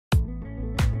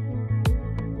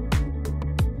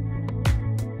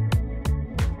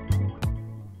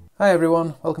Hi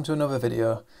everyone, welcome to another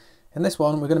video. In this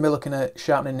one we're going to be looking at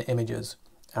sharpening images,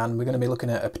 and we're going to be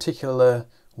looking at a particular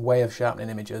way of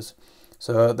sharpening images.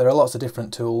 So there are lots of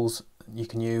different tools you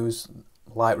can use.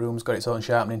 Lightroom's got its own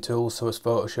sharpening tools, so has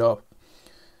Photoshop.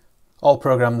 All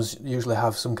programs usually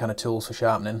have some kind of tools for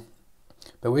sharpening,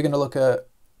 but we're going to look at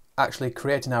actually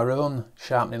creating our own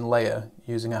sharpening layer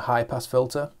using a high pass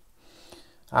filter.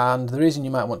 And the reason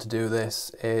you might want to do this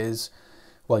is,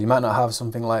 well, you might not have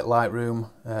something like Lightroom,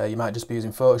 you might just be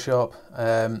using Photoshop,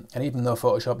 and even though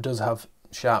Photoshop does have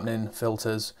sharpening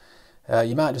filters,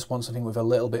 you might just want something with a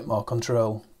little bit more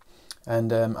control.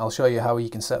 And I'll show you how you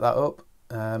can set that up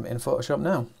in Photoshop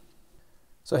now.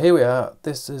 So here we are.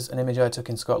 This is an image I took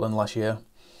in Scotland last year,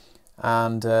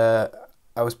 and I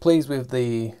was pleased with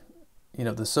the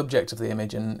subject of the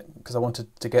image, and because I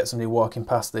wanted to get somebody walking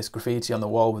past this graffiti on the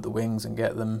wall with the wings and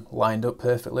get them lined up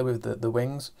perfectly with the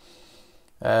wings.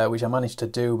 Which I managed to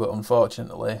do, but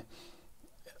unfortunately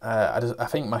I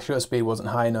think my shutter speed wasn't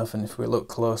high enough, and if we look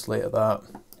closely at that,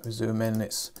 if we zoom in,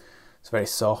 it's very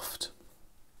soft,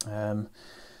 and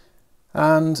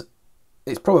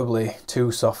it's probably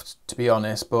too soft to be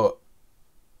honest, but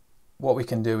what we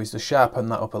can do is to sharpen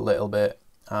that up a little bit,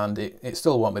 and it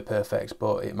still won't be perfect,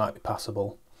 but it might be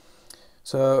passable.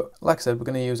 So like I said, we're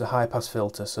going to use a high pass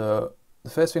filter. So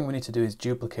the first thing we need to do is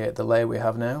duplicate the layer we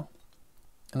have now.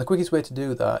 And the quickest way to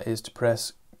do that is to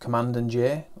press Command and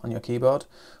J on your keyboard,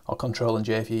 or Control and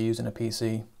J if you're using a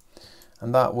PC.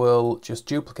 And that will just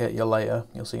duplicate your layer.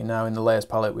 You'll see now in the layers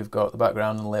palette we've got the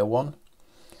background and layer 1.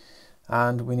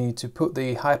 And we need to put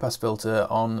the high pass filter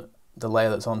on the layer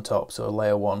that's on top, so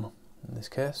layer 1 in this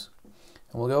case.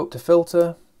 And we'll go up to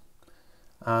Filter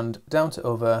and down to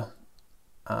Other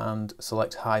and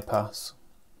select High Pass.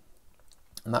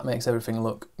 And that makes everything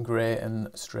look grey and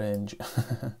strange.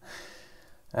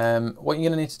 What you're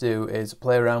going to need to do is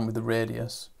play around with the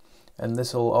radius, and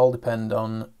this will all depend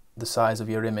on the size of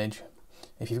your image.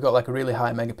 If you've got like a really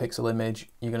high megapixel image,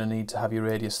 you're going to need to have your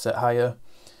radius set higher.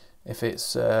 If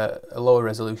it's a lower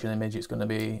resolution image, it's going to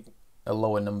be a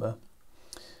lower number.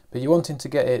 But you're wanting to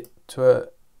get it to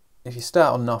if you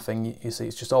start on nothing, you see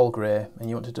it's just all grey, and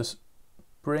you want to just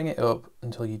bring it up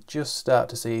until you just start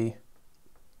to see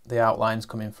the outlines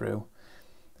coming through.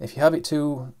 If you have it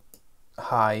too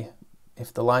high,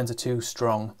 if the lines are too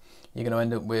strong, you're going to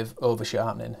end up with over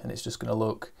sharpening, and it's just going to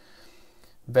look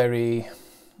very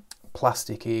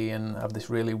plasticky and have this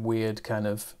really weird kind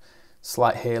of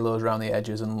slight halos around the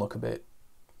edges and look a bit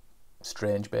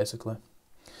strange basically.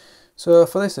 So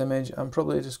for this image I'm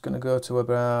probably just going to go to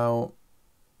about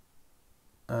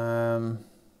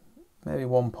maybe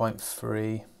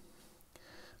 1.3.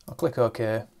 I'll click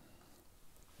OK.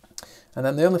 And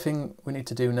then the only thing we need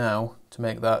to do now to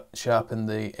make that sharpen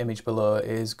the image below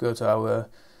is go to our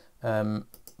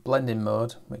blending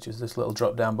mode, which is this little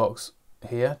drop down box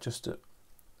here, just at,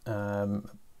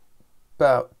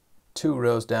 about 2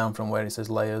 rows down from where it says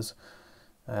layers.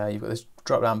 You've got this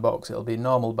drop down box, it'll be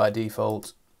normal by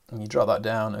default, and you drop that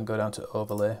down and go down to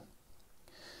overlay.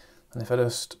 And if I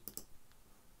just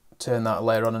turn that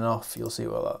layer on and off, you'll see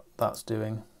what that's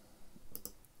doing.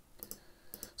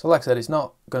 So like I said, it's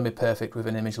not going to be perfect with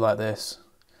an image like this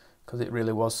because it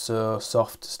really was so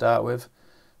soft to start with,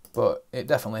 but it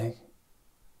definitely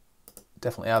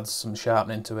adds some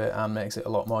sharpening to it and makes it a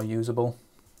lot more usable,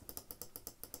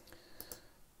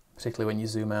 particularly when you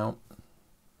zoom out.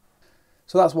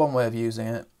 So that's one way of using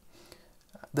it.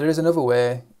 There is another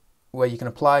way where you can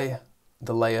apply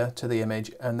the layer to the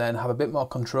image and then have a bit more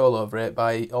control over it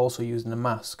by also using a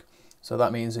mask. So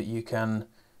that means that you can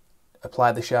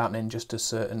apply the sharpening just to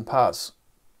certain parts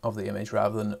of the image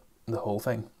rather than the whole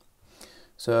thing.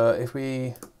 So if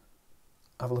we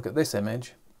have a look at this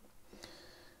image,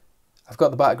 I've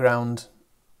got the background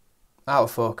out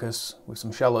of focus with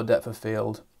some shallow depth of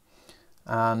field,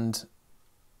 and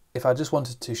if I just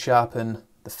wanted to sharpen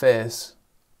the face,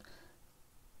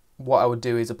 what I would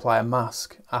do is apply a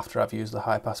mask after I've used the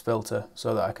high pass filter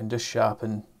so that I can just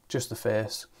sharpen just the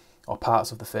face or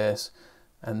parts of the face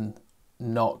and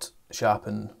not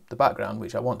sharpen the background,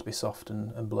 which I want to be soft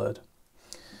and blurred.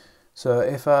 So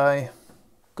if I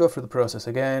go through the process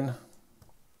again,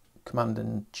 Command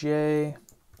and J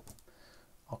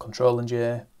or Control and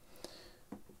J,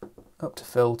 up to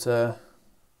Filter,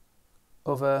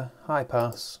 Other, High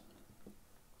Pass,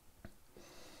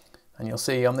 and you'll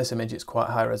see on this image it's quite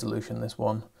high resolution, this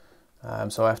one,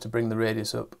 so I have to bring the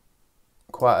radius up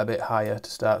quite a bit higher to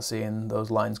start seeing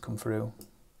those lines come through.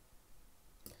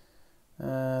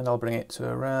 And I'll bring it to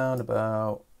around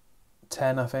about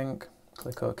 10, I think.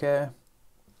 Click OK.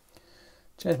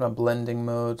 Change my blending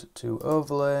mode to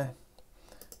overlay,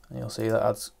 and you'll see that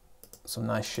adds some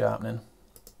nice sharpening.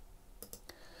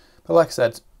 But like I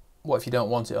said, what if you don't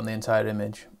want it on the entire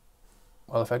image?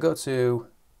 Well, if I go to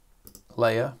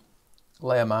Layer,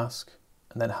 Layer Mask,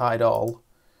 and then Hide All,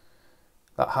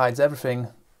 that hides everything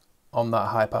on that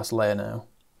high pass layer now.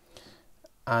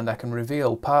 And I can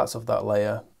reveal parts of that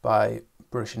layer by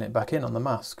brushing it back in on the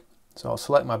mask. So I'll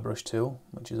select my brush tool,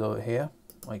 which is over here,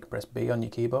 or you can press B on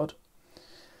your keyboard.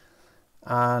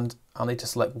 And I'll need to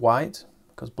select white,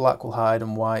 because black will hide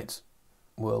and white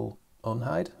will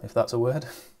unhide, if that's a word.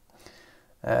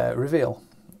 Reveal.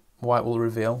 White will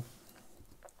reveal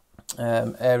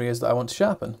areas that I want to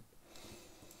sharpen.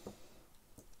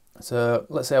 So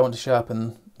let's say I want to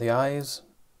sharpen the eyes.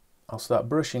 I'll start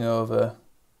brushing over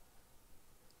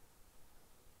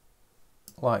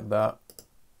like that,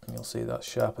 and you'll see that's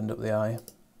sharpened up the eye.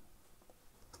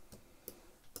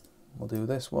 We'll do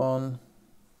this one.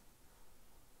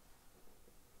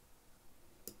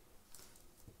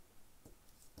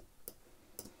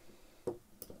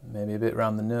 Maybe a bit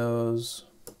around the nose,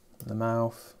 the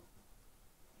mouth.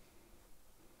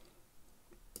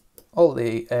 All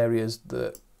the areas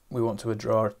that we want to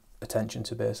draw attention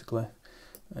to, basically.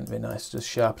 And it'd be nice to just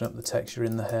sharpen up the texture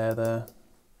in the hair there.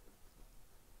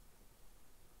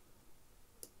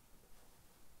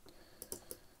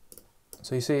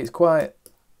 So you see, it's quite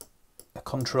a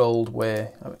controlled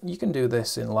way. I mean, you can do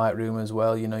this in Lightroom as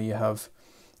well. You know, you have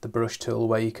the brush tool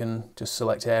where you can just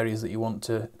select areas that you want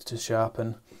to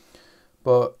sharpen.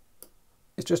 But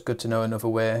it's just good to know another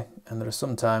way, and there are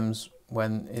some times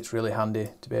when it's really handy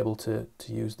to be able to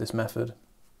use this method.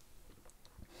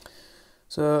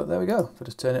 So there we go. If I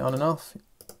just turn it on and off,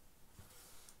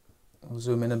 I'll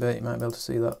zoom in a bit, you might be able to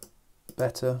see that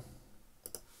better.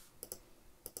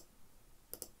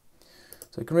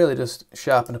 So you can really just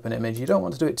sharpen up an image. You don't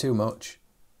want to do it too much.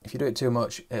 If you do it too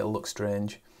much, it'll look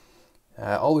strange.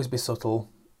 Always be subtle.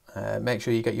 Make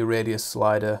sure you get your radius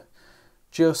slider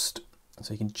just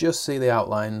so you can just see the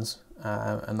outlines,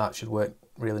 and that should work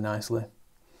really nicely.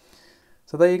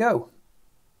 So there you go.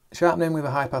 Sharpening with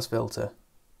a high pass filter.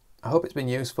 I hope it's been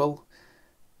useful.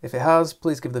 If it has,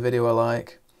 please give the video a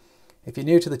like. If you're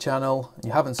new to the channel and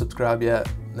you haven't subscribed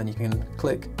yet, then you can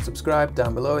click subscribe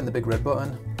down below in the big red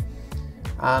button.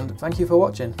 And thank you for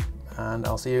watching, and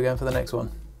I'll see you again for the next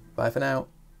one. Bye for now.